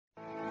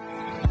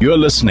You're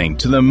listening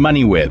to the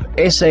MoneyWeb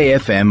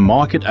SAFM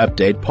Market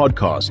Update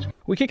podcast.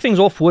 We kick things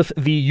off with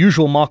the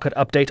usual market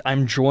update.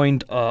 I'm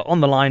joined on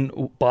the line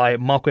by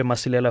Makwe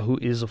Masilela, who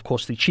is, of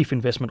course, the Chief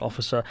Investment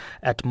Officer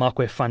at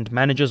Makwe Fund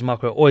Managers.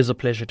 Makwe, always a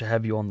pleasure to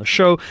have you on the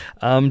show.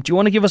 Do you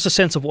want to give us a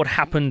sense of what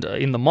happened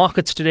in the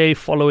markets today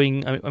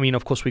following,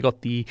 of course, we got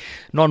the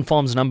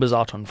non-farms numbers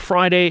out on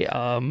Friday.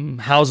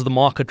 How's the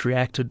market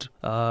reacted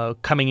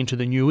coming into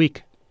the new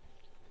week?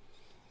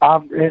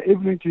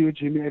 Evening to you,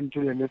 Jimmy, and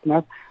to the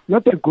listeners.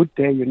 Not a good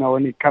day,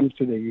 when it comes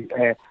to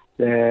the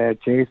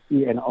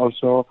JSE and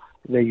also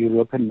the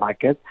European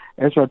market.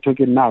 As we're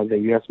talking now, the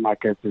US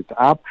market is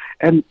up,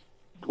 and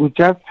we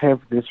just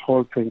have this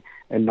whole thing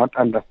and not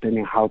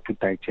understanding how to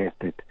digest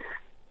it.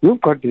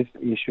 We've got this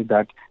issue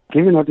that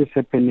given what is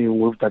happening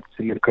with that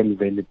Silicon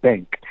Valley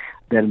Bank,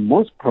 then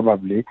most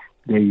probably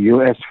the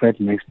US Fed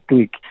next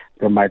week,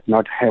 they might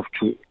not have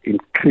to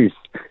increase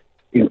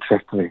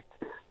interest rates.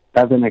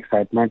 That's an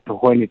excitement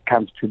when it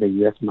comes to the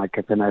U.S.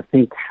 market. And I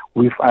think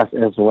with us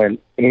as well,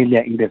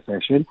 earlier in the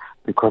session,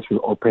 because we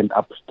opened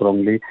up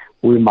strongly,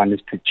 we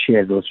managed to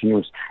cheer those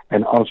news.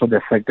 And also the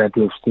fact that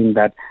we've seen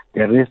that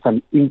there is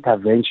some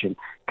intervention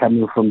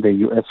coming from the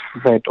U.S.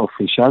 Fed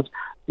officials,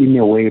 in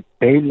a way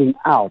bailing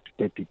out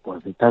the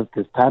depositors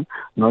this time,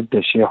 not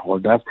the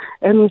shareholders.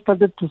 And we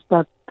started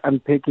to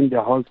unpacking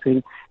the whole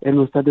thing, and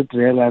we started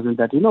realizing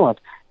that,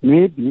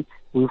 maybe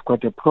we've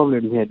got a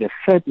problem here. The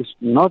Fed is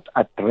not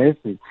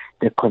addressing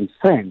the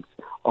concerns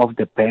of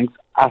the bank's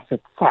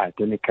asset side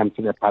when it comes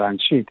to the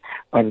balance sheet,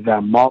 but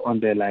they're more on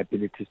the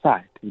liability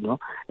side,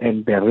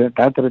 and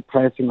that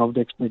repricing of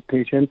the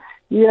expectation.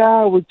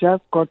 Yeah, we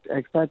just got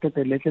excited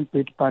a little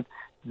bit, but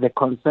the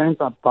concerns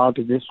about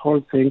this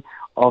whole thing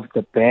of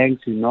the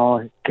banks,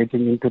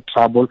 getting into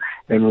trouble,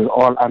 and we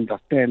all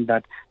understand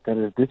that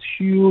there is this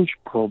huge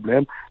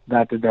problem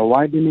that the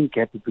widening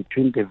gap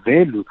between the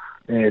value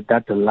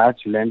that the large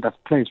lenders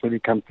place when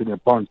it comes to the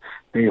bonds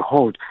they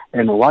hold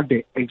and what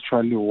they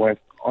actually worth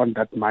on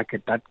that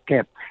market, that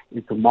gap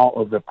is more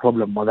of the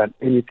problem more than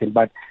anything,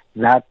 but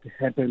that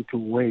happened to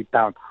weigh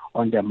down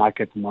on the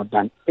market more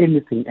than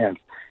anything else.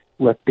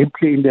 We're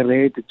deeply in the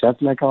rate,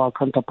 just like our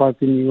counterparts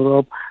in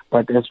Europe,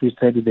 but as we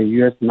said, the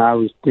US now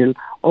is still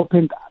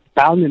opened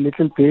down a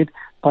little bit,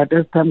 but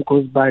as time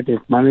goes by, they've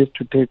managed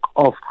to take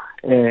off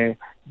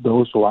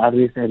those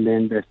worries, and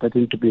then they're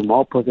starting to be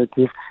more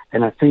positive.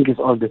 And I think it's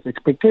all this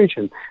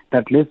expectation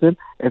that, listen,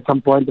 at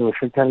some point they were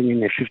filtering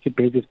in a 50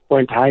 basis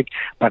point hike,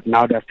 but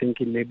now they're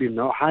thinking maybe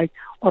no hike,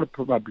 or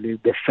probably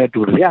the Fed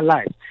will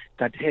realize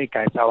that, hey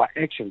guys, our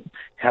actions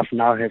have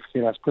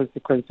serious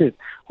consequences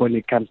when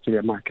it comes to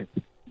the market.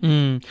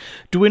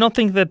 Do we not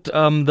think that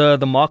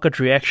the market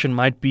reaction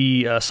might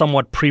be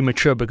somewhat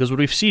premature? Because what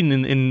we've seen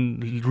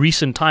in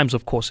recent times,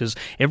 of course, is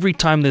every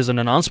time there's an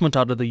announcement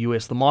out of the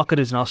US, the market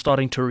is now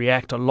starting to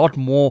react a lot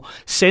more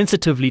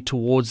sensitively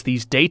towards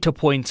these data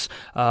points,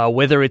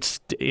 whether it's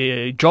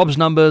jobs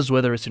numbers,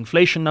 whether it's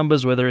inflation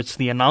numbers, whether it's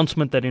the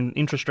announcement that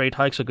interest rate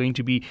hikes are going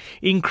to be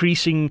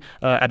increasing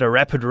at a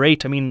rapid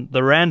rate. I mean,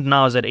 the Rand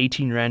now is at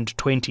 18 Rand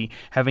 20,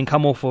 having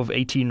come off of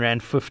 18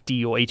 Rand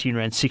 50 or 18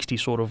 Rand 60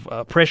 sort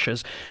of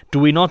pressures. Do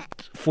we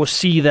not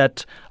foresee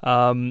that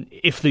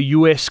if the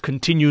US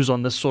continues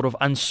on this sort of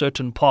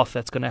uncertain path,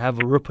 that's going to have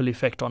a ripple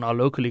effect on our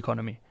local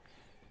economy?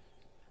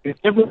 It's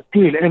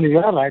definitely, and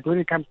you're right, when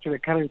it comes to the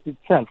currency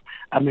itself,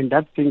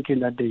 that's thinking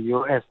that the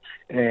US,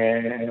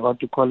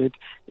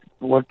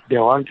 what they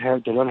don't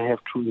have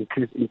to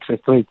increase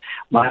interest rates,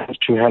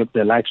 managed to help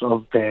the likes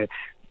of the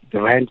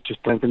Rand to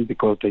strengthen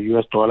because the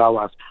US dollar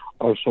was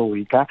also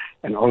weaker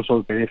and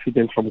also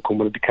benefited from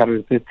commodity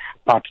currencies.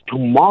 But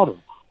tomorrow,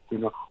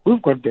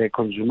 we've got the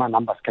consumer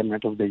numbers coming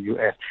out of the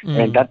U.S.,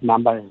 and that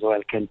number as well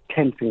can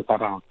turn things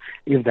around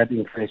if that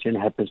inflation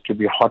happens to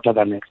be hotter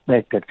than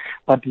expected.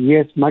 But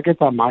yes, markets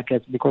are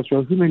markets because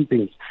we're human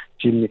beings,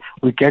 Jimmy.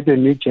 We get a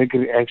knee-jerk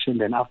reaction,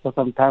 then after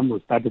some time we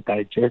start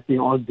digesting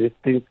all these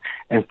things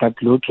and start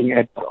looking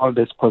at all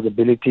these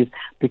possibilities.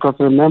 Because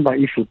remember,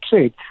 if you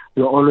trade,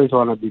 you always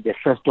want to be the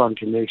first one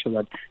to make sure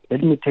that,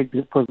 let me take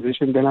this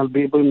position, then I'll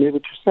be able maybe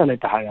to sell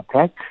at a higher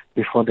price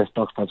before the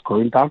stock starts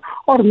going down,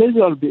 or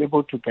maybe I'll be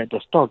able to get the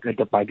stock at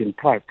a bargain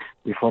price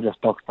before the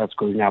stock starts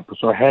going up.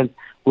 So hence,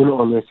 we'll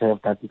always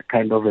have that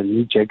kind of a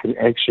knee-jerk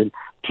reaction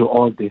to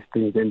all these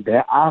things. And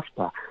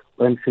thereafter,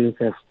 when things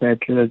have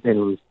settled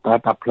and we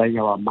start applying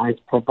our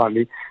minds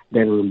properly,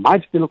 then we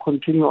might still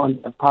continue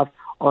on the path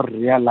or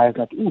realize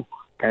that,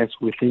 guys,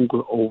 we think we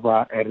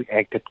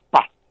overreacted.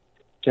 But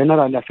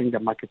generally, I think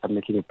the markets are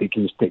making a big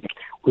mistake.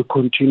 We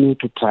continue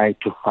to try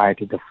to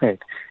fight the Fed.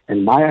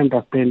 And my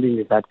understanding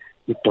is that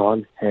we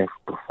don't have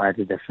to fight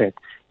the Fed.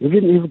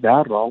 Even if they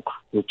are wrong,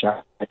 we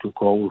just have to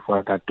go with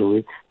what they're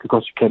doing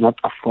because you cannot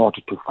afford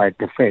to fight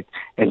the Fed.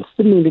 And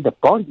similarly, the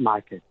bond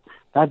market,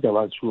 that the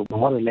ones who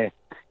more or less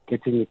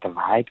getting it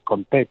right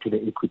compared to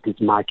the equities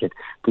market,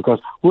 because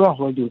we are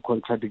holding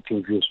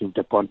contradicting views with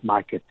the bond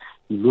market.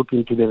 You look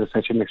into the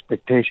recession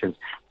expectations,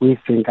 we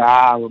think,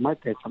 we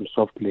might get some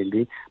soft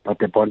landing, but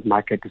the bond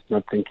market is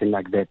not thinking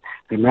like that.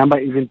 Remember,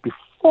 even before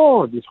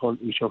before this whole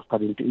issue of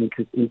starting to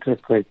increase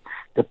interest rates,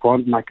 the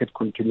bond market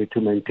continued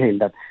to maintain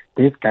that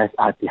these guys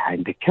are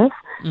behind the curve.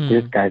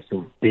 These guys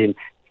have been,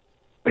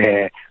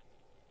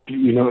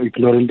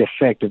 ignoring the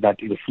fact that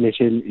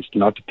inflation is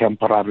not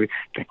temporary.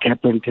 They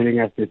kept on telling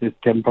us this is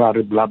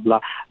temporary, blah, blah,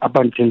 up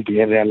until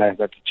they realized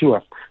that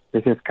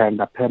this is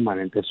kind of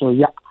permanent. So,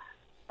 yeah,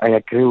 I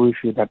agree with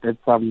you that in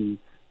some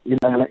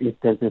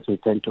instances we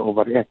tend to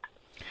overreact.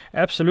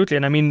 Absolutely.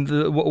 And I mean,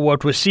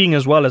 what we're seeing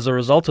as well as a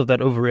result of that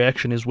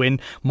overreaction is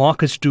when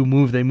markets do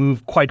move, they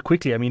move quite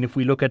quickly. I mean, if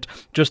we look at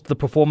just the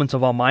performance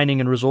of our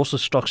mining and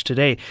resources stocks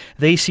today,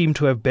 they seem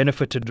to have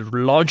benefited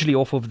largely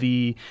off of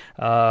the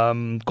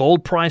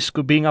gold price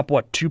being up,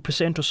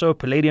 2% or so,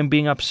 palladium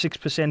being up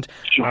 6%.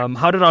 Sure.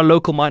 How did our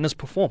local miners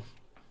perform?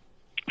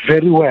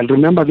 Very well.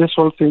 Remember, this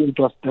whole thing,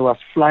 there was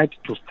flight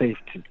to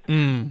safety.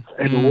 And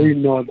we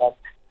know that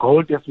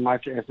gold, as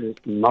much as it's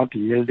not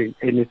yielding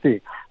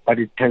anything, but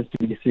it tends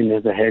to be seen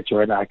as a hedge,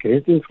 whether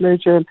against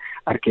inflation,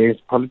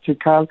 against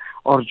political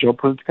or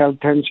geopolitical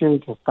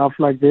tensions or stuff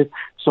like this.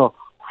 So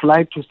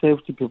flight to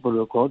safety, people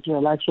will go to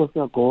the likes of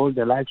their gold,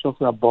 the likes of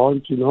their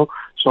bonds,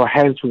 So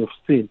hence we have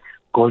seen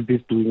gold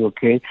is doing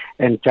okay.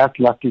 And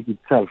just last week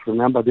itself,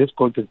 remember, this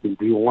gold has been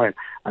doing well.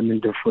 I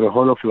mean, for the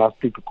whole of last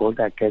week, gold,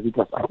 I guess it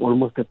was up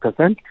almost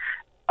 1%.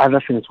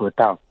 Other things were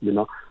down,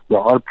 The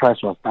oil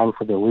price was down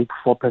for the week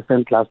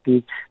 4% last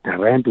week. The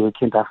rand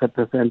weakened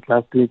 0.5%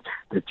 last week.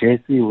 The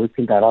JC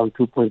weakened around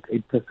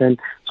 2.8%.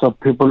 So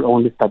people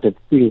only started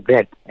seeing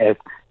that as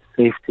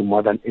safety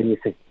more than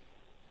anything.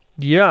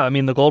 Yeah, I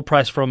mean, the gold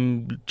price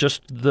from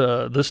just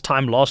this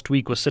time last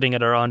week was sitting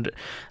at around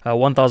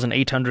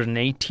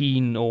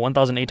 $1,818 or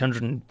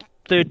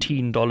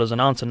 $1,813 an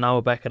ounce, and now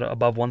we're back at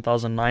above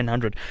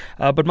 1,900.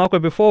 But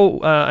Makwe,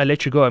 before I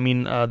let you go, I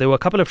mean, there were a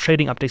couple of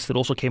trading updates that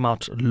also came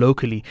out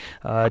locally.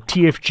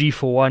 TFG,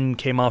 for one,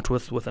 came out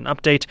with an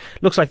update.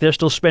 Looks like they're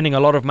still spending a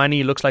lot of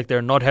money. Looks like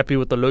they're not happy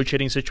with the load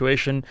shedding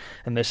situation,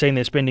 and they're saying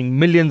they're spending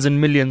millions and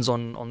millions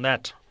on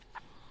that.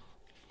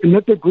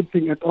 Not a good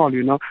thing at all,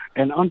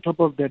 And on top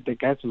of that, the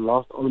guys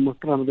lost almost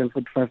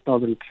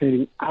 345,000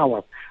 trading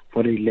hours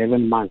for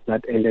 11 months.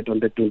 That ended on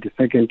the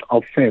 22nd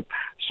of Feb.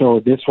 So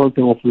this whole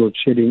thing of load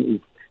shedding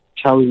is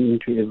chowing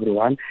into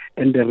everyone.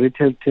 And the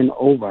retail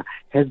turnover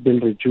has been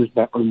reduced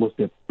by almost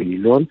 $1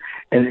 billion.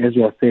 And as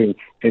you are saying,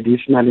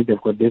 additionally,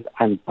 they've got this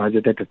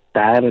unbudgeted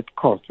direct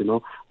cost,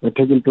 We're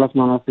taking plus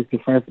minus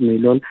 65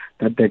 million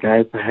that the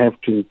guys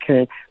have to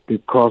incur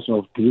because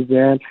of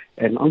diesel.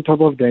 And on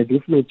top of that,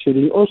 if load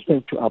shedding, you also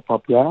have to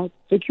up your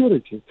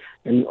security.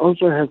 And you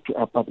also have to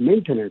up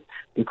maintenance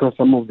because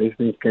some of these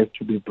things get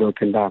to be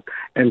broken down.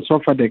 And so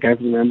far, the guys,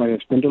 remember,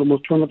 have spent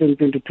almost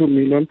 222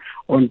 million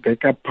on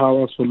backup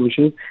power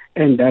solutions,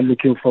 and they're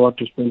looking forward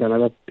to spend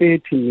another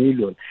 30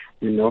 million,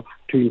 to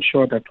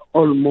ensure that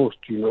almost,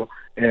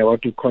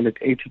 what we call it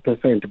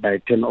 80% by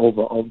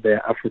turnover of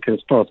their African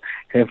stores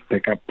have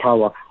backup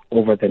power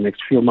over the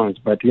next few months.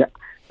 But yeah,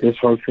 this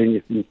whole thing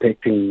is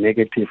impacting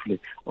negatively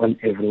on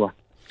everyone.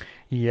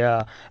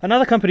 Yeah.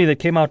 Another company that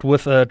came out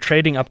with a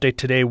trading update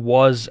today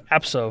was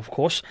Absa, of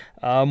course.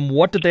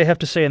 What did they have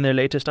to say in their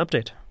latest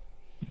update?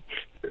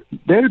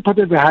 They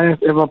reported the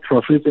highest ever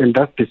profits, and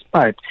that's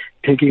despite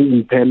taking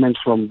impairments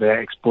from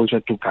their exposure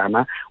to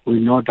Ghana. We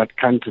know that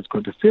country's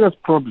got a serious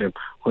problem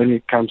when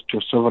it comes to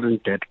sovereign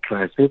debt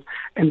crisis,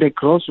 and the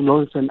gross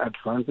loans and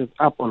advances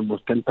up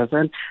almost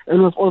 10%.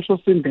 And we've also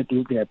seen that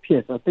with their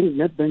peers. I think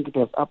Nedbank, it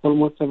was up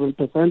almost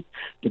 7%.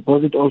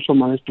 Deposit also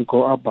managed to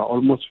go up by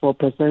almost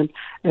 4%.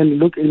 And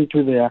look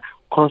into their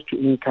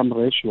cost-to-income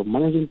ratio,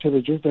 managing to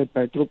reduce that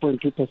by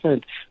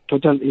 3.2%,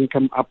 total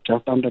income up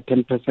just under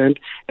 10%,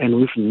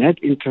 and with net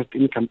interest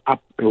income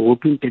up a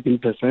whopping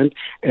 13%,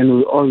 and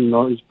we all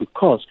know it's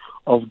because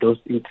of those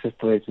interest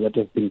rates that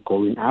have been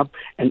going up.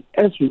 And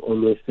as we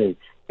always say,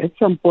 at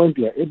some point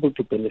we are able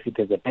to benefit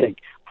as a bank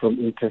from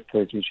interest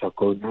rates which are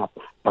going up,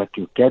 but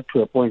you get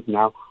to a point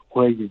now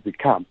where you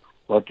become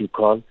what you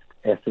call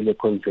a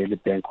Silicon Valley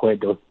Bank, where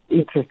those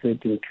interest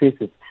rate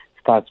increases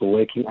starts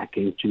working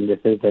against you in the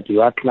sense that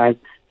your clients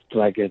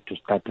struggle to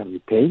start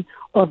repaying,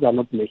 or they're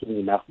not making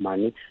enough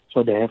money,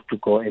 so they have to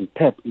go and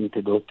tap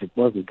into those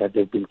deposits that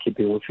they've been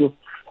keeping with you.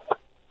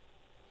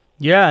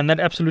 Yeah, and that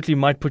absolutely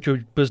might put your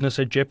business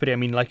at jeopardy. I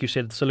mean, like you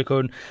said,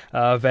 Silicon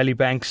Valley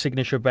Bank,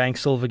 Signature Bank,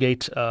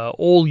 Silvergate,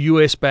 all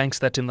U.S. banks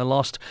that in the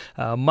last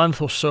month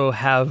or so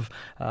have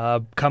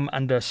come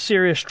under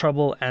serious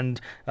trouble and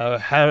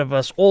have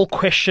us all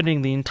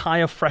questioning the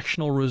entire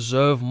fractional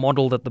reserve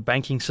model that the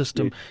banking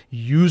system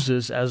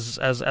uses as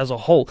a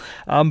whole.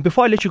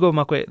 Before I let you go,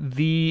 Makwe,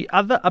 the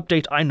other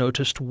update I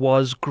noticed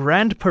was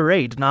Grand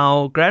Parade.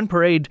 Now, Grand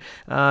Parade,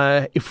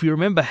 if you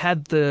remember,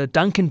 had the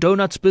Dunkin'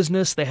 Donuts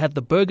business, they had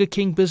the Burger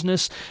King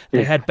business,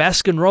 they had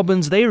Baskin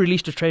Robbins. They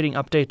released a trading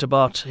update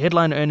about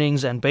headline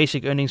earnings and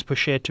basic earnings per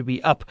share to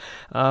be up.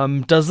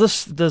 Does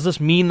this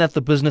mean that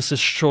the business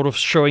is sort of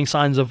showing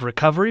signs of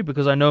recovery?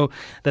 Because I know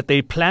that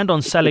they planned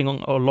on selling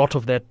a lot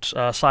of that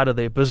side of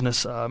their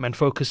business and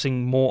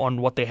focusing more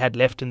on what they had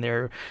left in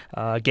their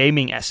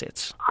gaming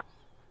assets.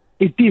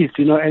 It is,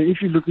 and if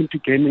you look into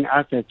gaming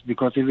assets,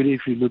 because even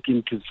if you look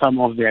into some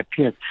of their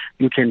peers,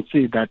 you can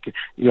see that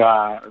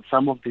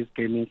some of these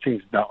gaming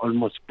things are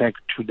almost back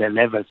to the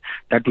levels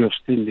that we have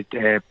seen it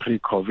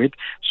pre-COVID.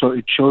 So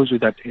it shows you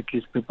that at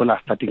least people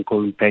are starting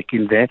going back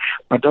in there.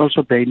 But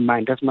also bear in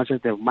mind, as much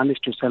as they've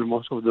managed to sell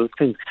most of those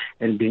things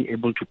and being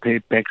able to pay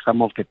back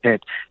some of the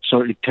debt,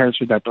 so it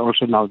tells you that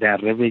also now their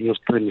revenue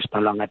stream is no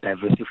longer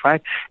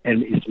diversified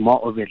and it's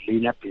more of a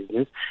linear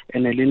business.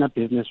 And a linear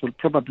business will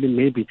probably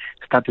maybe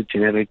start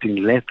generating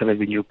less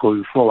revenue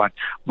going forward.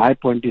 My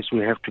point is we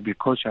have to be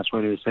cautious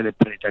when we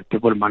celebrate that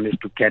people manage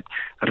to get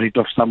rid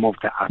of some of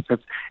the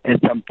assets at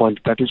some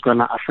point. That is going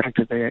to affect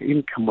their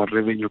income or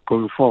revenue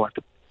going forward.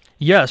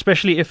 Yeah,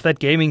 especially if that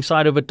gaming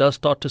side of it does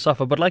start to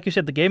suffer. But like you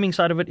said, the gaming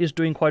side of it is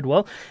doing quite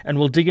well. And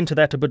we'll dig into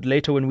that a bit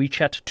later when we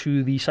chat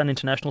to the Sun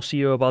International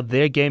CEO about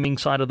their gaming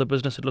side of the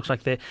business. It looks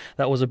like that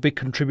was a big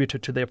contributor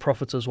to their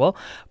profits as well.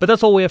 But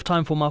that's all we have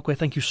time for, Makwe.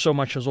 Thank you so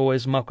much, as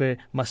always, Makwe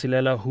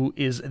Masilela, who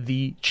is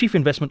the Chief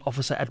Investment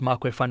Officer at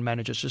Makwe Fund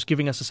Managers, just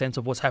giving us a sense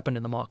of what's happened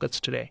in the markets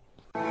today.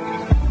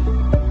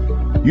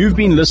 You've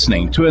been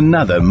listening to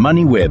another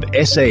MoneyWeb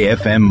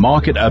SAFM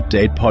Market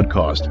Update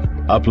podcast,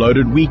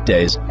 uploaded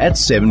weekdays at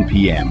 7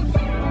 p.m.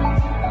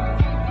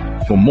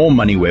 For more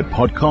MoneyWeb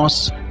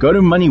podcasts, go to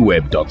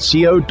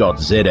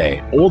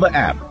moneyweb.co.za or the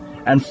app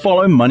and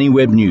follow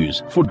MoneyWeb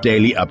News for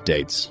daily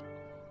updates.